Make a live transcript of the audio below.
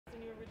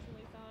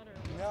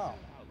No,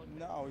 outlook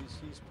there? no,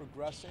 he's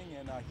progressing,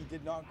 and he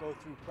did not go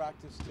through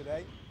practice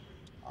today.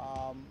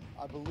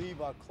 I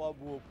believe our club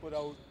will put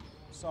out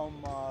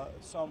some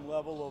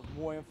level of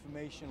more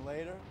information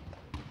later,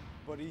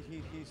 but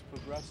he's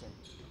progressing.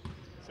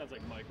 Sounds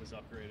like Mike was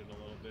upgraded a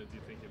little bit. Do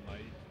you think it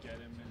might get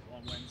him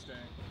on Wednesday?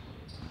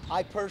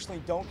 I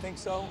personally don't think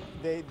so.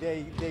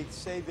 They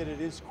say that it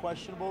is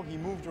questionable. He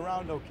moved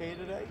around okay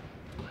today.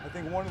 I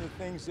think one of the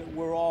things that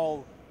we're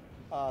all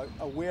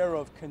aware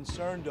of,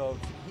 concerned of,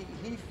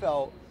 he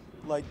felt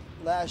like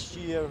last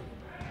year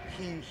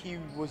he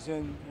was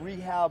in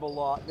rehab a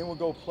lot, then would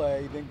go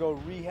play, then go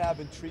rehab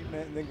and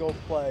treatment, and then go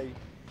play,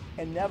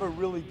 and never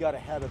really got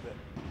ahead of it.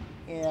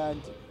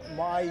 And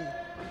my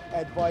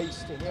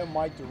advice to him,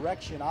 my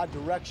direction, our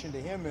direction to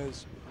him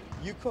is,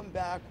 you come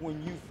back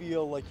when you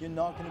feel like you're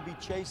not going to be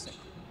chasing.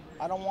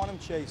 I don't want him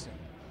chasing.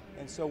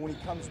 And so when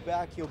he comes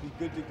back, he'll be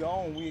good to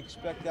go, and we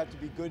expect that to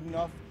be good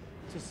enough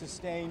to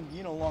sustain,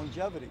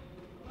 longevity.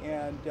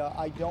 And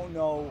I don't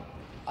know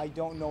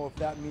if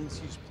that means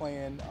he's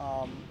playing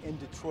in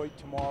Detroit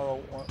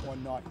tomorrow or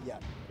not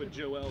yet. But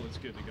Joel is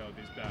good to go with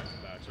these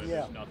back-to-backs, right?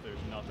 Yeah. There's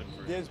nothing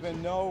for There's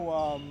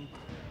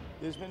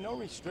been no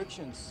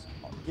restrictions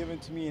given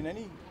to me in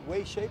any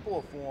way, shape,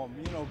 or form.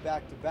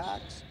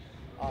 Back-to-backs,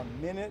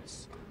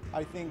 minutes.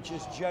 I think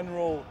just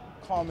general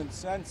common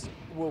sense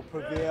will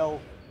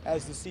prevail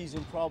as the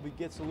season probably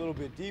gets a little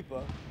bit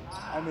deeper.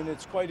 I mean,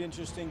 it's quite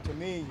interesting to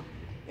me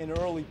in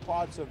early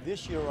parts of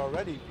this year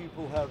already,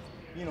 people have,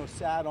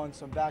 sat on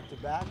some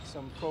back-to-backs,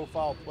 some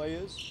profile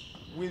players.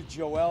 With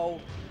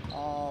Joel,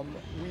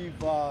 we've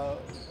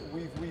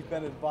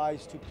been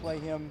advised to play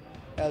him,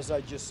 as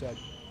I just said.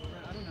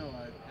 Brent, I don't know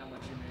how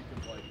much you make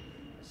of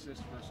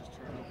assist versus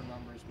turnover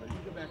numbers, but if you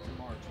go back to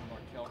March when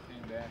Markelle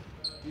came back,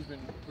 he's been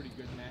pretty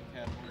good in that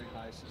category,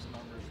 high assist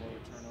numbers, lower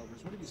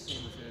turnovers. What have you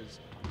seen with his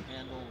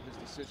handle, his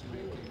decision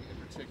making, in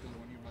particular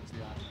when he runs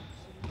the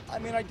offense? I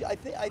mean,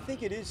 I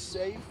think it is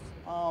safe.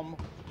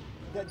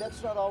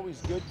 That's not always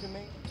good to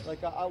me.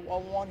 Like I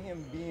want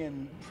him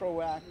being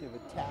proactive,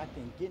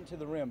 attacking, getting to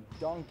the rim,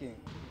 dunking.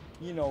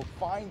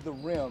 Find the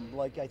rim.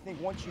 Like I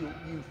think once you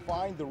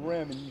find the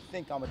rim and you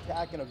think I'm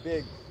attacking a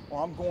big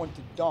or I'm going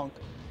to dunk,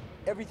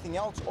 everything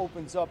else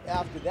opens up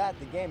after that.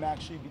 The game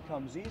actually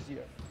becomes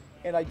easier.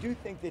 And I do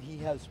think that he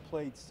has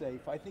played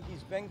safe. I think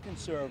he's been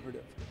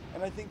conservative.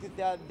 And I think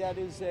that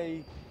is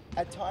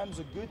at times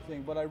a good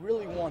thing. But I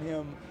really want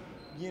him,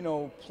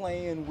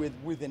 playing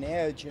with an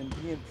edge and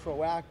being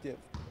proactive.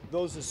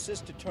 Those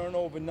assist to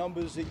turnover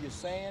numbers that you're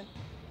saying,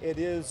 it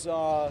is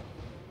a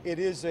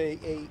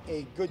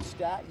good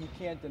stat. You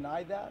can't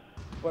deny that.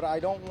 But I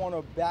don't want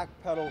to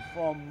backpedal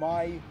from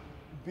my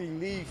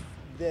belief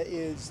that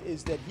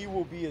is that he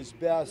will be his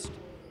best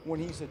when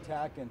he's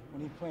attacking,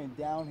 when he's playing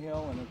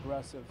downhill and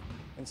aggressive.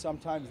 And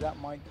sometimes that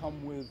might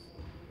come with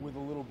a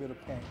little bit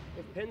of pain.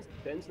 If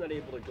Ben's not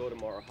able to go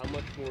tomorrow, how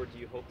much more do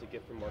you hope to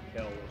get from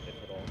Markelle,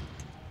 if at all?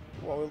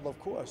 Well, of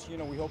course,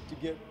 we hope to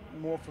get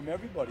more from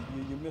everybody.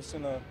 You're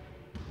missing a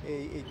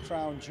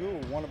crown jewel,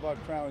 one of our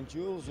crown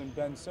jewels in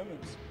Ben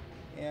Simmons.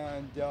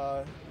 And,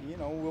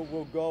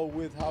 we'll go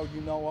with how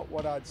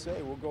what I'd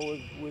say. We'll go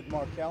with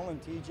Markelle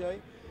and TJ.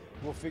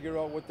 We'll figure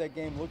out what that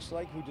game looks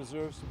like, who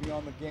deserves to be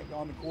on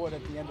the court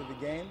at the end of the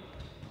game.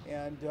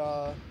 And,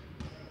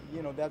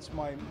 that's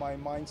my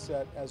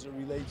mindset as it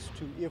relates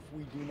to if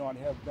we do not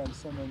have Ben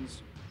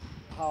Simmons,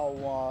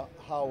 how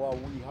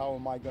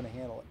am I going to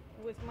handle it?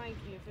 With Mike,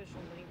 the official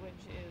language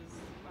is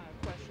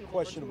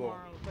Questionable. for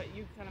tomorrow, but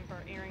you kind of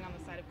are erring on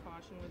the side of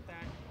caution with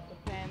that.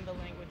 With Ben, the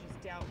language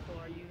is doubtful.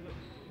 Are you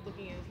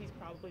looking at he's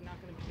probably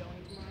not going to be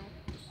going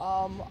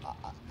tomorrow?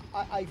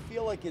 I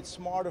feel like it's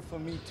smarter for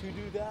me to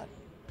do that,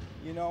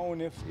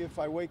 and if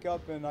I wake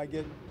up and I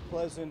get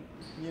pleasant,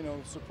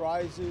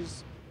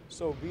 surprises,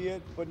 so be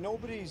it. But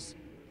nobody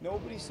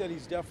said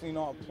he's definitely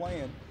not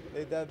playing.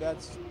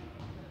 That's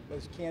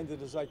as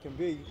candid as I can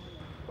be.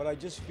 But I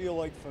just feel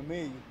like for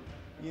me,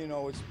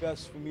 it's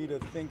best for me to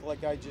think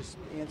like I just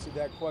answered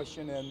that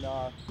question,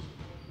 and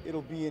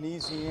it'll be an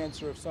easy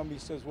answer if somebody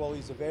says, well,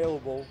 he's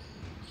available.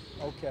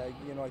 Okay,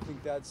 I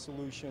think that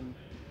solution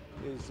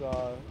is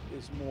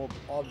more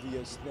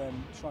obvious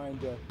than trying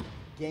to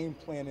game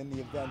plan in the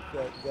event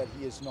that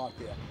he is not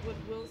there. With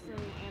Wilson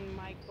and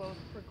Mike both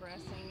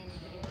progressing and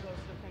getting closer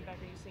to playing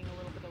back, are you seeing a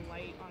little bit of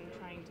light on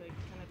trying to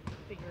kind of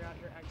figure out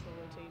your actual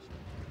rotation?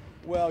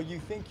 Well, you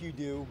think you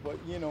do, but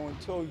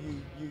until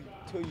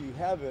you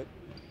have it,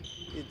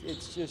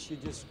 it's just you're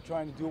just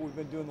trying to do what we've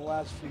been doing the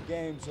last few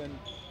games,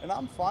 and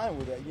I'm fine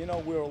with it.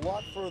 We're a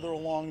lot further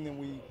along than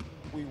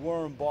we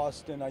were in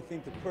Boston. I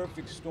think the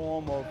perfect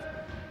storm of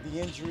the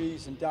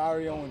injuries and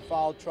Dario and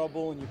foul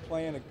trouble, and you're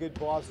playing a good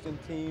Boston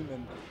team,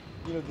 and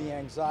the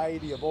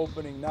anxiety of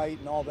opening night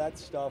and all that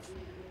stuff.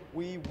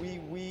 We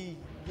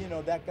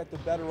that got the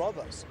better of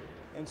us,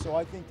 and so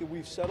I think that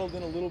we've settled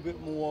in a little bit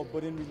more.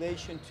 But in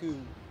relation to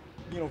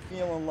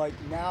feeling like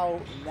now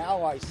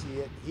I see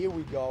it, here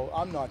we go.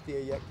 I'm not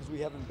there yet because we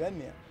haven't been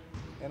there.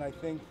 And I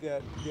think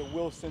that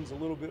Wilson's a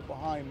little bit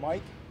behind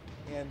Mike,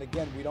 And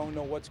again, we don't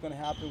know what's going to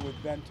happen with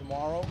Ben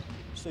tomorrow.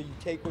 So you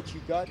take what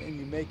you got and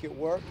you make it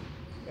work.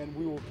 And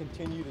we will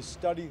continue to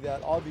study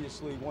that,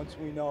 obviously, once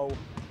we know,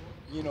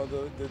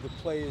 the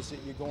players that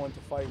you're going to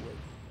fight with.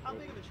 How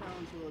big of a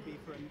challenge will it be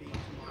for Embiid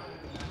tomorrow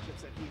with the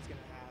matchups that he's going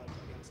to have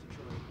against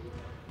Detroit?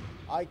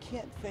 I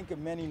can't think of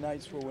many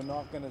nights where we're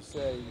not going to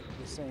say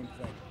the same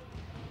thing.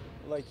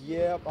 Like,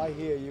 yep, I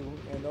hear you.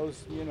 And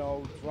those,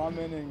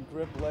 Drummond and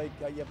Grip Lake,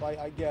 yep,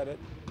 I get it.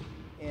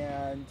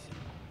 And,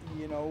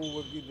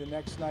 the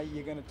next night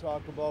you're going to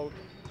talk about,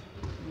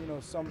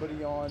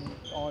 somebody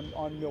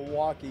on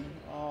Milwaukee.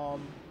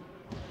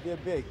 They're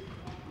big.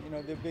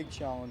 They're big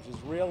challenges.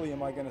 Rarely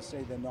am I going to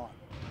say they're not.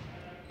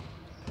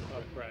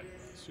 Brett,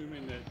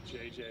 assuming that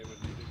JJ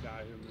would be the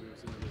guy who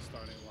moves into the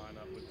starting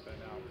lineup with Ben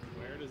out,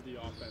 where does the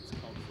offense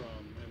come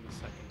from in the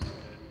second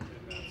unit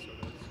in that sort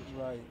of situation?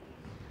 Right.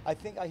 I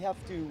think I have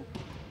to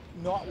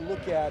not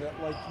look at it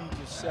like you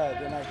just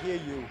said, and I hear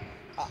you.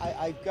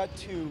 I've got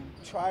to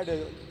try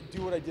to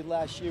do what I did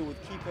last year with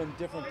keeping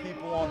different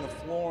people on the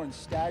floor and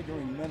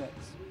staggering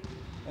minutes.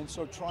 And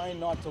so trying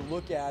not to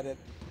look at it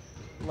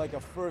like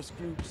a first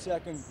group,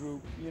 second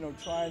group,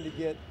 trying to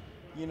get,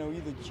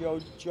 either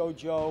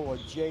JoJo or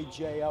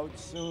JJ out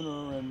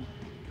sooner and,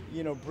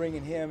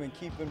 bringing him and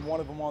keeping one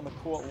of them on the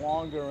court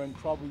longer and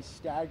probably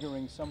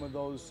staggering some of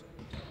those,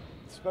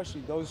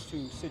 especially those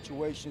two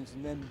situations,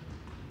 and then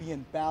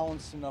being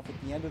balanced enough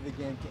at the end of the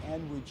game to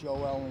end with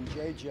Joel and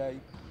JJ.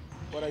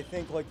 But I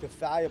think like the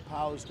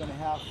firepower is going to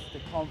have to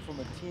come from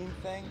a team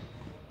thing.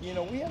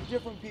 We have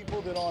different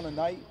people that on a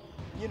night,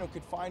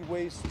 could find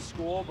ways to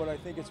score, but I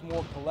think it's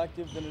more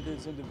collective than it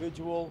is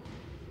individual.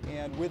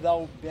 And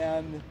without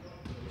Ben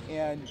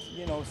and,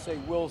 say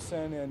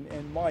Wilson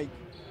and Mike,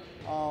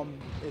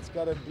 it's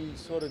got to be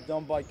sort of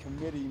done by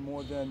committee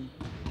more than,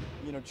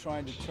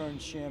 trying to turn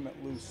Shamet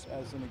loose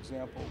as an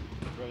example.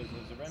 Has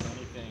there been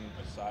anything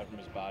aside from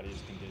his body,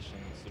 his condition,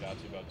 that stood out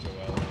to you about Joel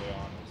early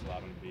on that's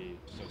allowed him to be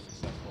so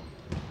successful?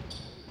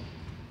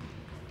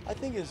 I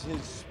think it's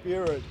his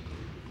spirit,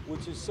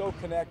 which is so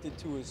connected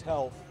to his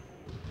health,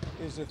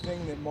 is the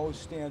thing that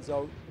most stands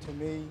out to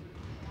me.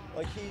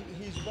 Like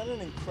he's been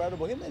an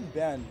incredible, him and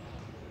Ben,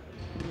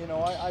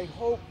 I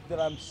hope that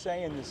I'm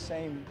saying the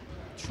same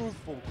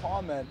truthful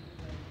comment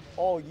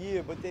all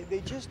year, but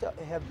they just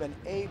have been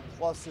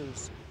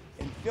A-pluses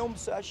in film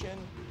session,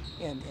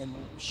 in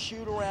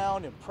shoot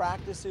around, in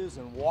practices,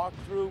 and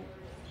walkthrough.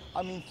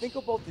 I mean, think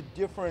about the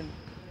different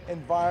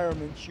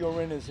environments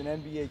you're in as an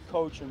NBA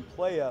coach and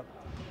player,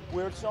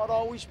 where it's not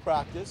always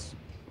practice.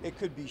 It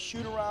could be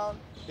shoot around,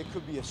 it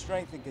could be a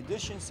strength and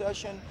condition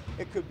session,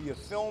 it could be a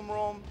film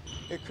room,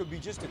 it could be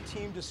just a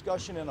team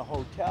discussion in a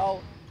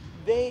hotel.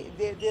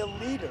 They're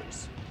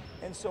leaders.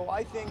 And so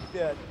I think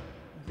that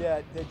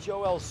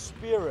Joel's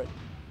spirit,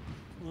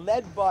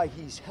 led by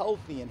he's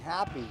healthy and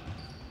happy,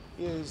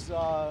 is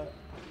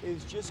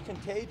just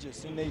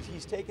contagious. And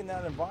he's taken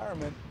that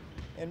environment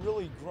and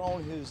really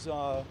grown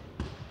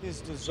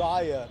his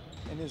desire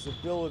and his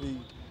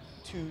ability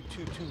to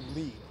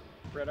lead.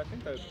 Brett, I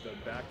think that the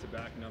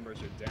back-to-back numbers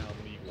are down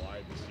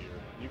league-wide this year.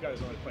 You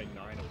guys only played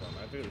 9 of them.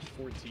 I think there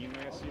was 14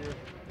 last year.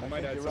 It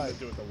might have something to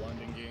do with the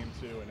London game,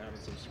 too, and having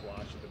some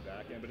squash at the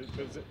back end. But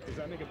does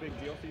that make a big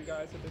deal for you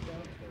guys at the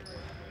down?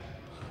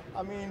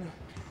 I mean,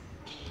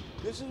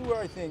 this is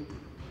where I think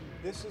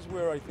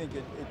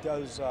it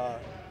does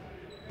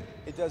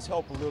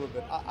help a little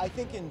bit. I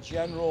think in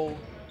general,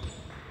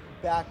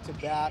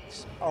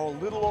 back-to-backs are a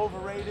little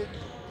overrated.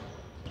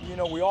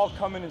 We all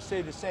come in and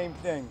say the same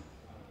thing.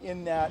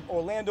 In that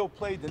Orlando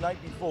played the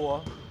night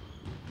before,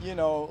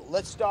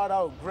 let's start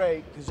out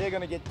great because they're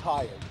going to get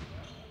tired.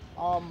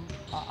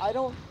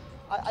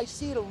 I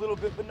see it a little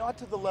bit, but not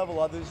to the level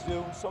others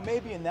do. So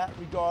maybe in that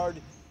regard,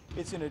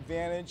 it's an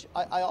advantage.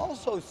 I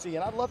also see,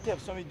 and I'd love to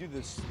have somebody do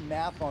this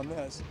math on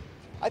this,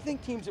 I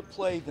think teams that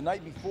play the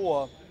night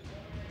before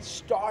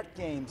start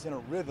games in a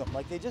rhythm.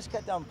 Like they just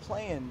got done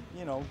playing,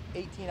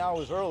 18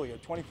 hours earlier,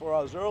 24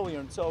 hours earlier.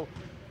 And so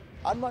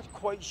I'm not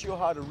quite sure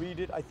how to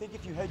read it. I think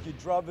if you had your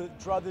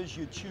druthers,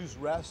 you'd choose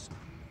rest.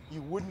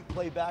 You wouldn't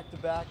play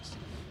back-to-backs.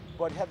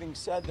 But having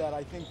said that,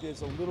 I think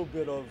there's a little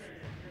bit of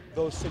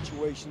those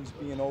situations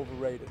being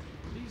overrated.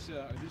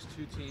 Are these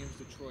two teams,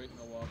 Detroit and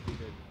Milwaukee,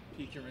 that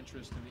pique your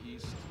interest in the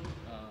East with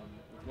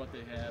what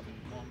they have and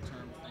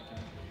long-term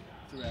thinking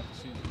throughout the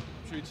season?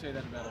 I'm sure you'd say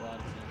that about a lot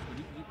of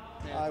teams.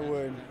 But I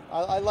would.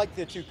 I like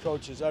their two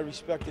coaches. I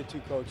respect their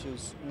two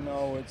coaches.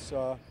 It's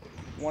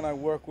one I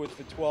work with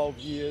for 12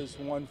 years,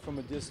 one from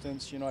a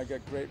distance, I got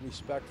great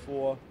respect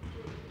for.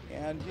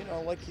 And,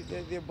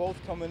 they're both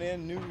coming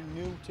in new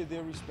to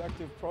their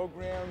respective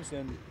programs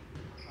and,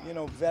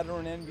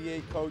 veteran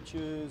NBA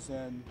coaches.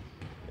 And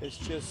it's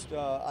just,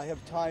 I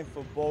have time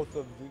for both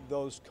of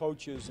those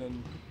coaches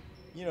and,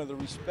 the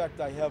respect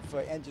I have for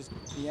and just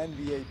the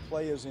NBA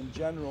players in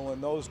general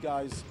and those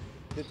guys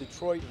that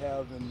Detroit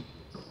have and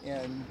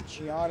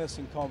Giannis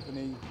and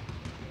company.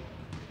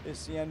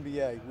 It's the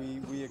NBA.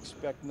 We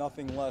expect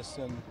nothing less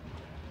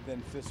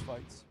than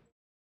fistfights.